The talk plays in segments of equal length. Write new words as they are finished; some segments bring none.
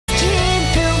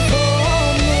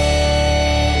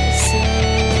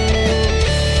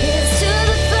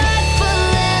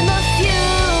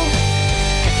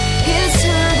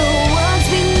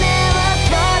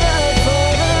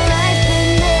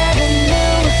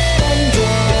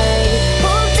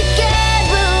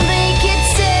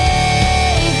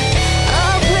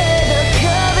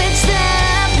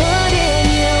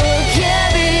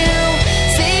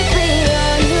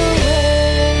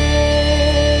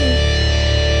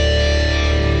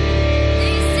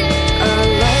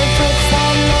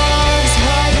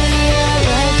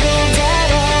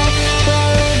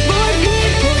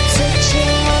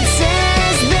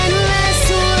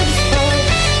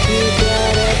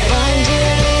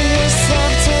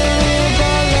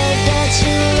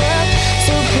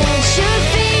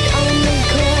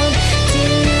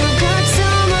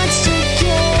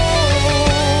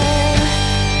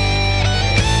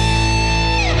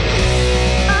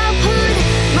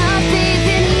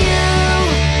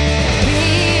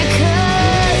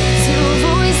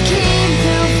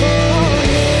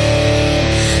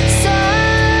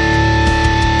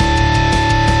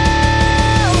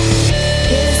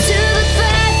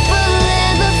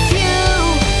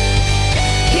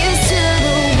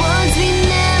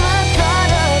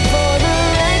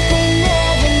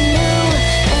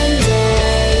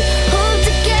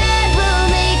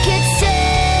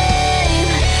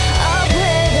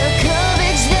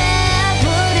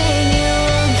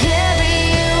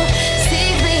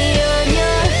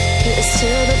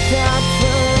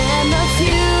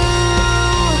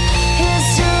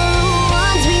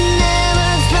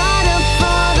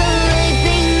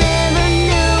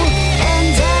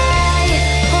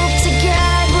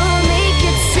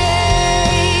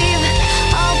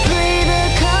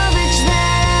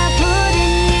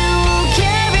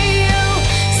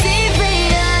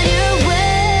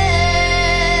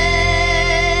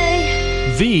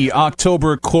the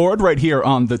October chord right here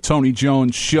on the Tony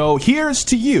Jones Show. Here's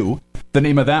to You, the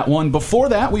name of that one. Before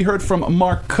that, we heard from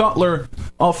Mark Cutler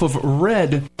off of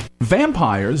Red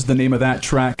Vampires, the name of that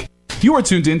track. You are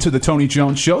tuned into the Tony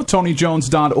Jones Show,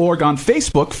 TonyJones.org, on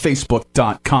Facebook,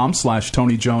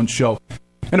 Facebook.com/Tony Jones Show.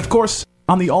 And of course,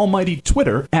 on the almighty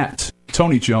Twitter at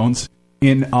Tony Jones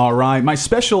NRI. My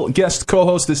special guest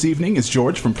co-host this evening is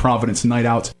George from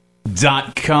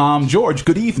ProvidenceNightOut.com. George,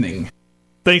 good evening.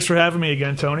 Thanks for having me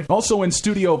again, Tony. Also in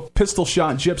studio, Pistol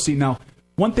Shot Gypsy. Now,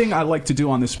 one thing I like to do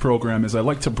on this program is I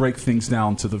like to break things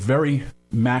down to the very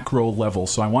macro level.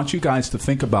 So I want you guys to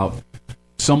think about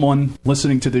someone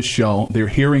listening to this show. They're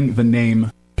hearing the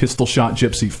name Pistol Shot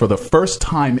Gypsy for the first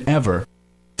time ever.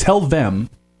 Tell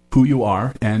them who you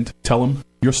are and tell them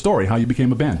your story, how you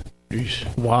became a band.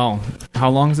 Wow. How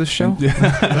long is this show?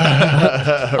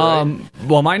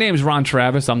 Well, my name's Ron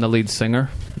Travis. I'm the lead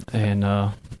singer. And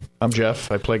I'm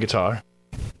Jeff. I play guitar.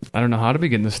 I don't know how to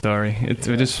begin the story. It's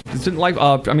like,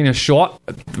 a short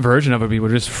version of it. We were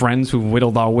just friends who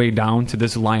whittled our way down to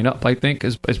this lineup, I think,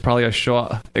 is probably a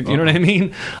short, you know what I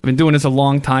mean? I've been doing this a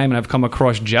long time, and I've come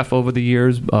across Jeff over the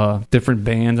years, different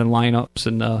bands and lineups,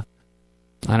 and I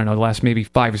don't know, the last maybe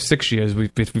 5 or 6 years,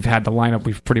 we've had the lineup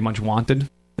we've pretty much wanted.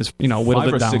 It's, whittled 5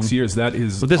 it or down. 6 years, that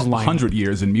is 100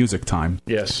 years in music time.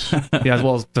 Yes. Yeah, as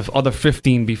well as the other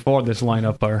 15 before this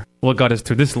lineup are what got us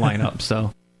to this lineup,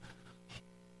 so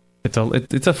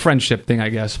it's a friendship thing, I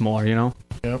guess, more, Yep.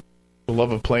 The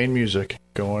love of playing music,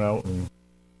 going out and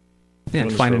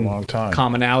finding for a long time.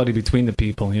 Commonality between the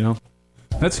people,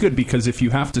 That's good, because if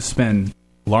you have to spend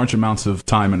large amounts of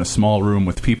time in a small room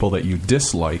with people that you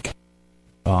dislike,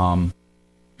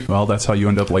 well, that's how you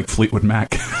end up like Fleetwood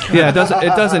Mac. Yeah, it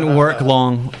doesn't work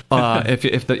long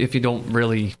if you don't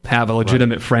really have a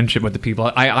legitimate friendship with the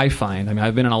people. I find. I mean,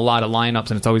 I've been in a lot of lineups,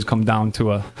 and it's always come down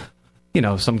to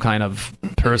some kind of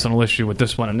personal issue with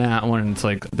this one and that one. And it's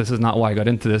like, this is not why I got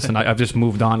into this, and I've just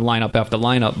moved on lineup after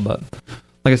lineup. But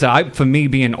like I said, for me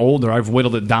being older, I've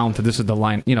whittled it down to this is the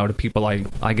line, the people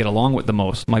I get along with the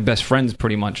most, my best friends,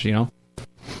 pretty much.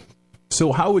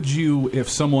 So how would you, if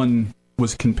someone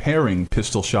was comparing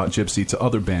Pistol Shot Gypsy to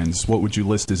other bands, what would you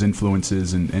list as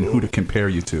influences and who to compare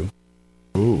you to?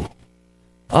 Ooh.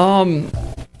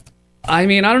 I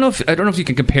mean, I don't know if you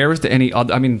can compare us to any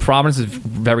other. I mean, Providence is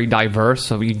very diverse,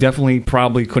 so you definitely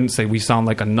probably couldn't say we sound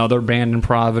like another band in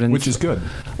Providence, which is good,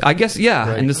 I guess. Yeah,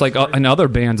 right. And it's like in other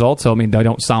bands also. I mean, they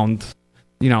don't sound.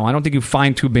 I don't think you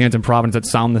find two bands in Providence that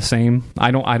sound the same. I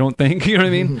don't think. You know what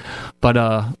I mean? But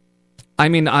I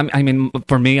mean,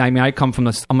 for me, I come from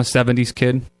I'm a '70s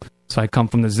kid, so I come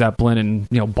from the Zeppelin and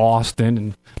Boston,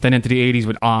 and then into the '80s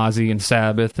with Ozzy and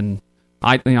Sabbath, and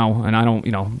I dug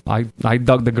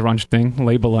the grunge thing,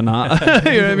 label or not.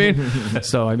 You know what I mean?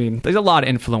 So I mean, there's a lot of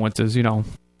influences.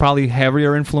 Probably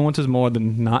heavier influences more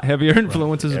than not heavier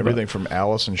influences. Right. Everything from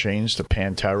Alice in Chains to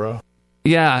Pantera.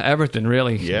 Yeah, everything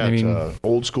really. Yeah, I mean,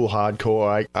 old school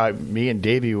hardcore. Me and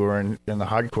Davey were in the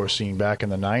hardcore scene back in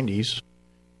the '90s.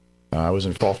 I was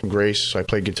in Fall from Grace. I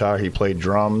played guitar. He played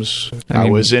drums. I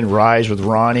was in Rise with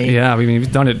Ronnie. Yeah, I mean,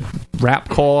 we've done it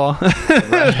rapcore,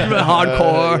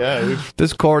 hardcore,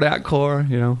 this core, that core,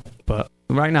 But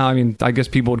right now, I mean, I guess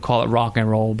people would call it rock and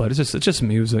roll, but it's just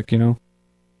music,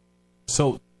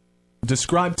 So,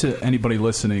 describe to anybody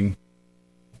listening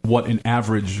what an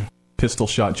average Pistol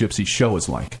Shot Gypsy show is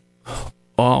like.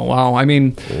 Oh, wow. I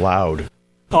mean, loud.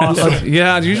 Awesome.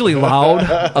 Yeah, it's usually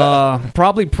loud.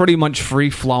 Probably pretty much free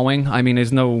flowing. I mean,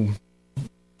 there's no.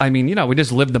 I mean, we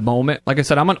just live the moment. Like I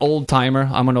said, I'm an old timer.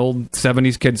 I'm an old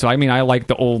 '70s kid, so I mean, I like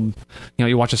the old.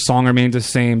 You watch a song remains the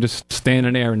same, just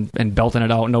standing there and belting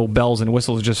it out, no bells and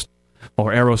whistles,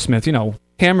 or Aerosmith.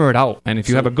 Hammer it out. And if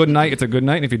you have a good night, it's a good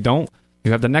night. And if you don't,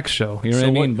 you have the next show. You know what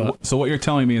I mean? So what you're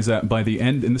telling me is that by the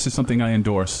end, and this is something I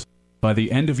endorse. By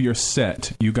the end of your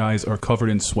set, you guys are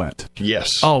covered in sweat.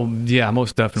 Yes. Oh, yeah,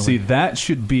 most definitely. See, that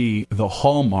should be the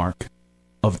hallmark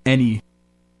of any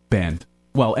band.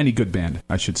 Well, any good band,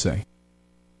 I should say.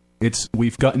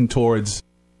 We've gotten towards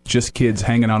just kids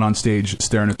hanging out on stage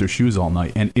staring at their shoes all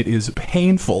night, and it is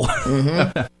painful.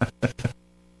 Mm-hmm.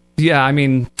 Yeah, I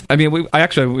mean,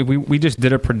 we just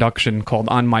did a production called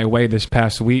On My Way this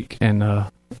past week, and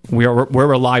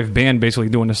we're a live band basically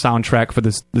doing the soundtrack for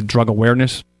the drug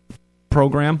awareness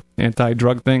program,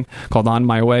 anti-drug thing called On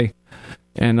My Way.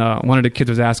 And one of the kids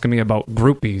was asking me about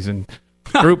groupies and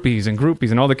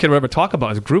groupies, and all the kid would ever talk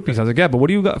about is groupies. I was like, yeah, but what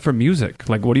do you got for music?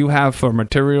 Like, what do you have for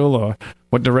material, or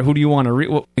who do you want to read?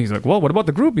 Well, he's like, well, what about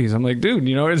the groupies? I'm like, dude,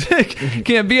 it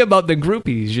can't be about the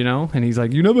groupies, And he's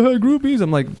like, you never had groupies?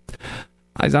 I'm like,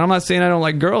 I said, I'm not saying I don't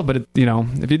like girls, but, if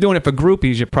you're doing it for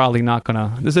groupies, you're probably not going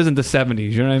to... This isn't the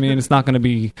 70s, you know what I mean? It's not going to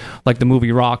be like the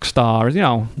movie Rock Stars,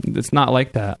 it's not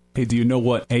like that. Hey, do you know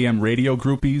what AM radio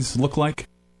groupies look like?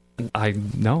 I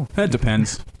know. That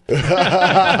depends. Heyo.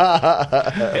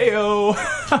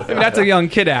 That's a young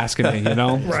kid asking me, Right.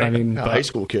 So, A high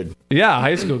school kid. Yeah,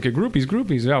 high school kid.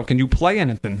 Groupies. Can you play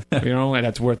anything? And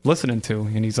that's worth listening to.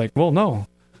 And he's like, well, no.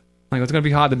 Like, it's going to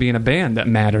be hard to be in a band that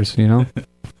matters,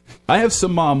 I have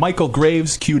some Michael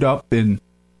Graves queued up, and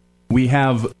we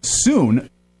have soon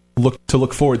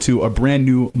look forward to a brand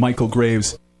new Michael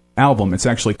Graves album. It's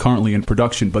actually currently in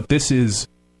production, but this is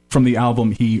from the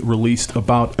album he released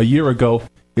about a year ago.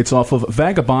 It's off of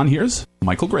Vagabond. Here's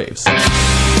Michael Graves.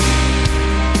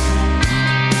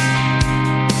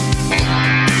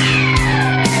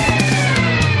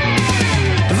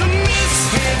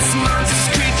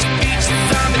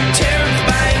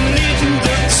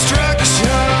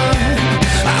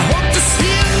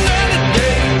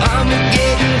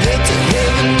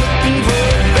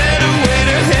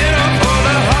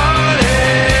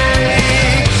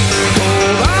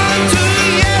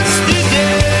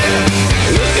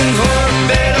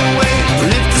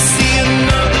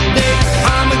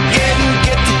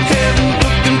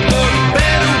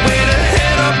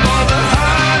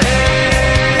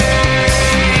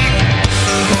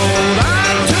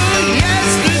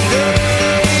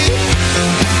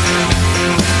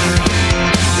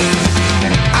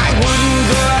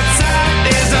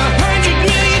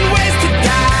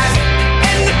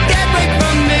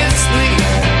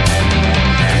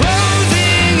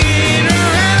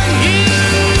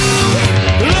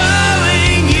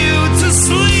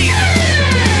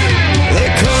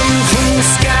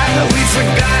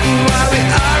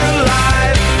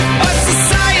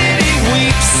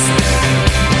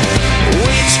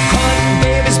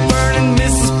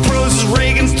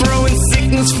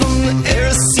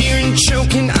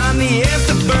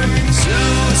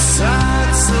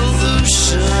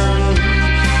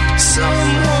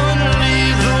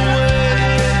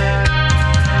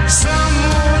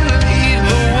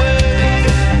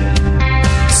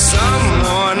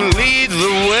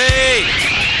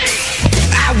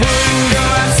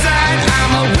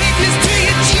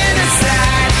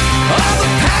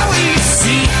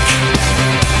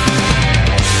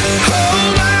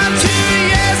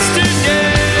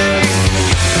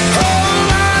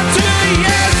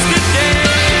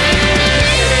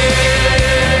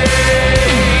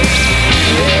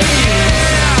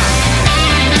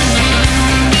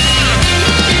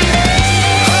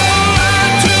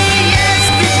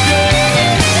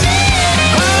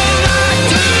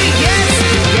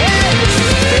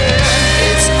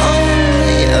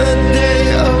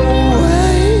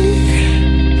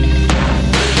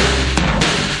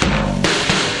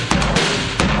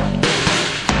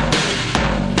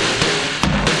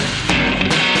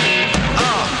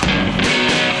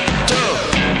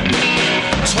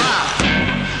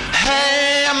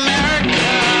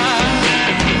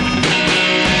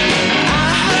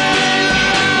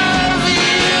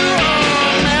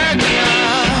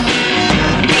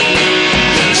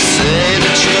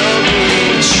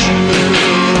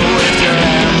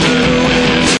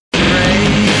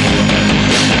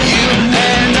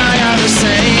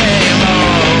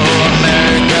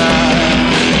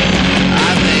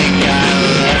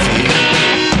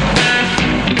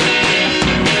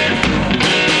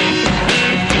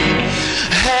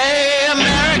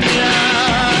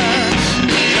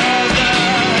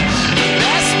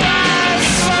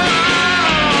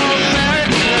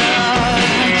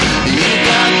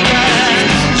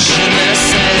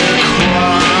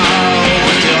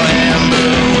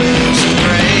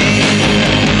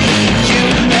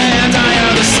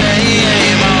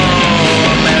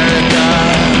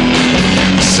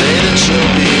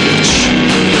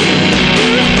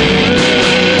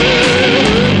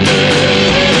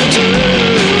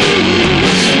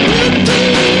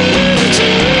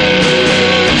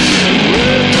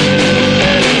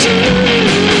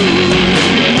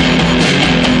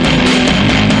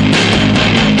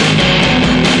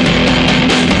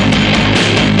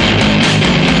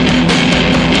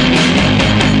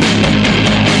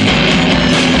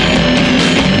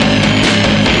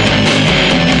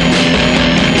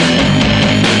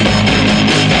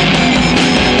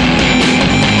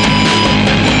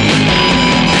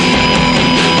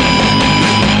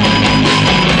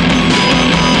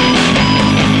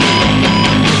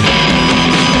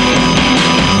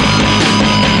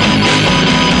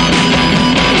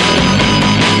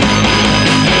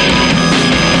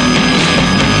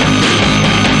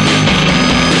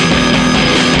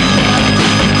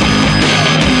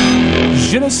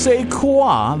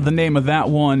 Blah, the name of that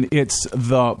one. It's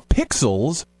The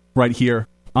Pixels right here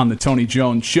on the Tony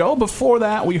Jones Show. Before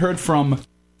that, we heard from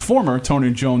former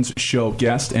Tony Jones Show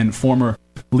guest and former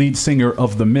lead singer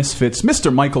of the Misfits,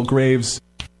 Mr. Michael Graves,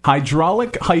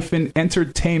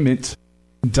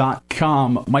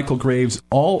 hydraulic-entertainment.com. Michael Graves,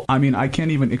 I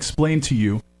can't even explain to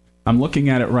you. I'm looking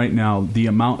at it right now, the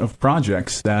amount of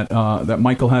projects that that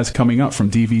Michael has coming up, from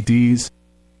DVDs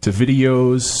to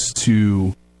videos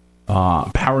to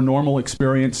paranormal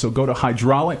experience. So go to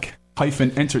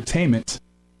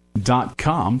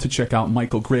hydraulic-entertainment.com to check out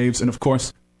Michael Graves. And, of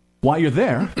course, while you're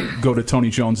there, go to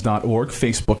TonyJones.org,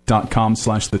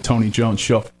 Facebook.com/The Tony Jones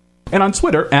Show, and on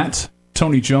Twitter at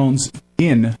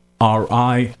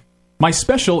TonyJonesNRI. My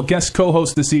special guest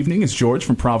co-host this evening is George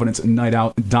from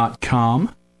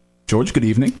ProvidenceNightOut.com. George, good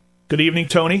evening. Good evening,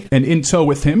 Tony. And in tow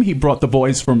with him, he brought the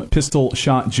boys from Pistol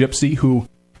Shot Gypsy, who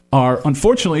are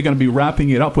unfortunately going to be wrapping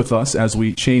it up with us as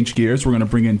we change gears. We're going to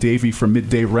bring in Davey from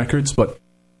Midday Records, but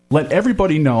let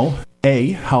everybody know,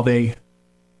 A, how they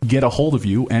get a hold of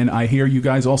you, and I hear you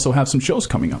guys also have some shows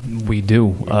coming up. We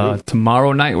do.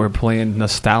 Tomorrow night we're playing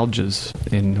Nostalgias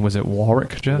in, was it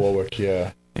Warwick, Jeff? Warwick,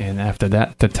 yeah. And after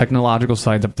that, the technological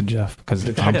side's up to Jeff, because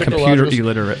I'm computer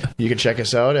illiterate. You can check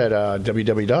us out at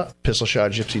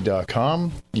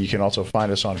www.pistolshotgypsy.com. You can also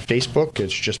find us on Facebook.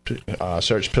 It's just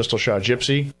search Pistol Shot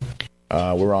Gypsy.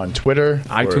 We're on Twitter.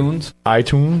 iTunes.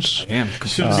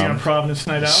 Soon to be on Providence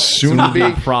Night Out. Soon to be.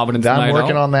 Providence Night Out. I'm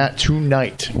working on that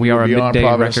tonight. We are a Midday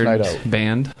Records Records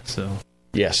band. So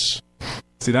yes.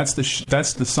 See, that's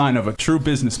the sign of a true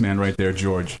businessman right there,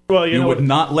 George. Well, you would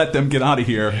not let them get out of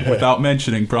here without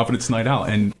mentioning Providence Night Out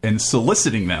and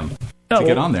soliciting them to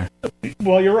get on there.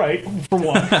 Well, you're right, for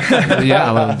one.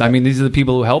 Yeah, well, I mean, these are the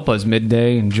people who help us,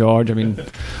 Midday and George. I mean,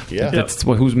 that's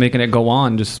who's making it go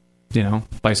on, just,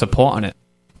 by supporting it.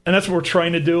 And that's what we're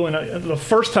trying to do. And the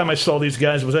first time I saw these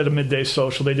guys was at a Midday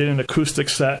Social. They did an acoustic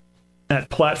set at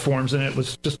Platforms, and it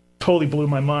was just totally blew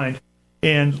my mind.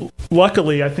 And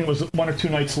luckily, I think it was 1 or 2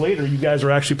 nights later, you guys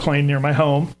were actually playing near my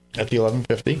home. At the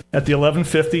 1150. At the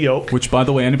 1150 Oak. Which, by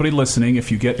the way, anybody listening,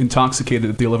 if you get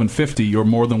intoxicated at the 1150, you're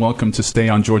more than welcome to stay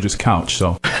on George's couch.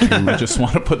 So I just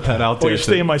want to put that out there. Or you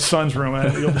stay in my son's room.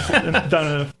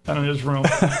 Down in his room.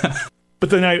 But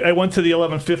then I went to the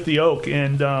 1150 Oak,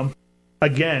 and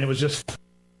again, it was just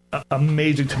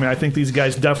amazing to me. I think these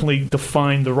guys definitely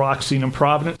defined the rock scene in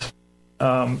Providence.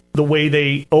 The way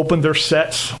they opened their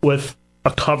sets with a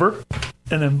cover,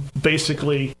 and then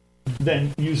basically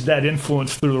use that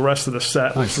influence through the rest of the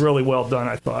set. Was really well done,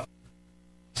 I thought.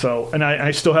 So, and I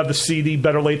still have the CD,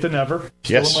 Better Late Than Never,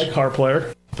 still in my car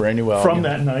player. Brand new album. From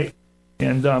that night.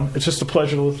 And it's just a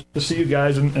pleasure to see you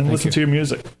guys and listen to your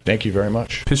music. Thank you very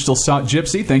much. Pistol Shot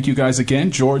Gypsy, thank you guys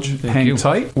again. George, hang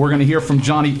tight. We're going to hear from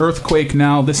Johnny Earthquake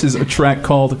now. This is a track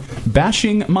called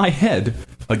Bashing My Head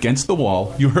Against the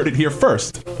Wall. You heard it here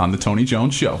first on The Tony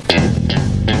Jones Show.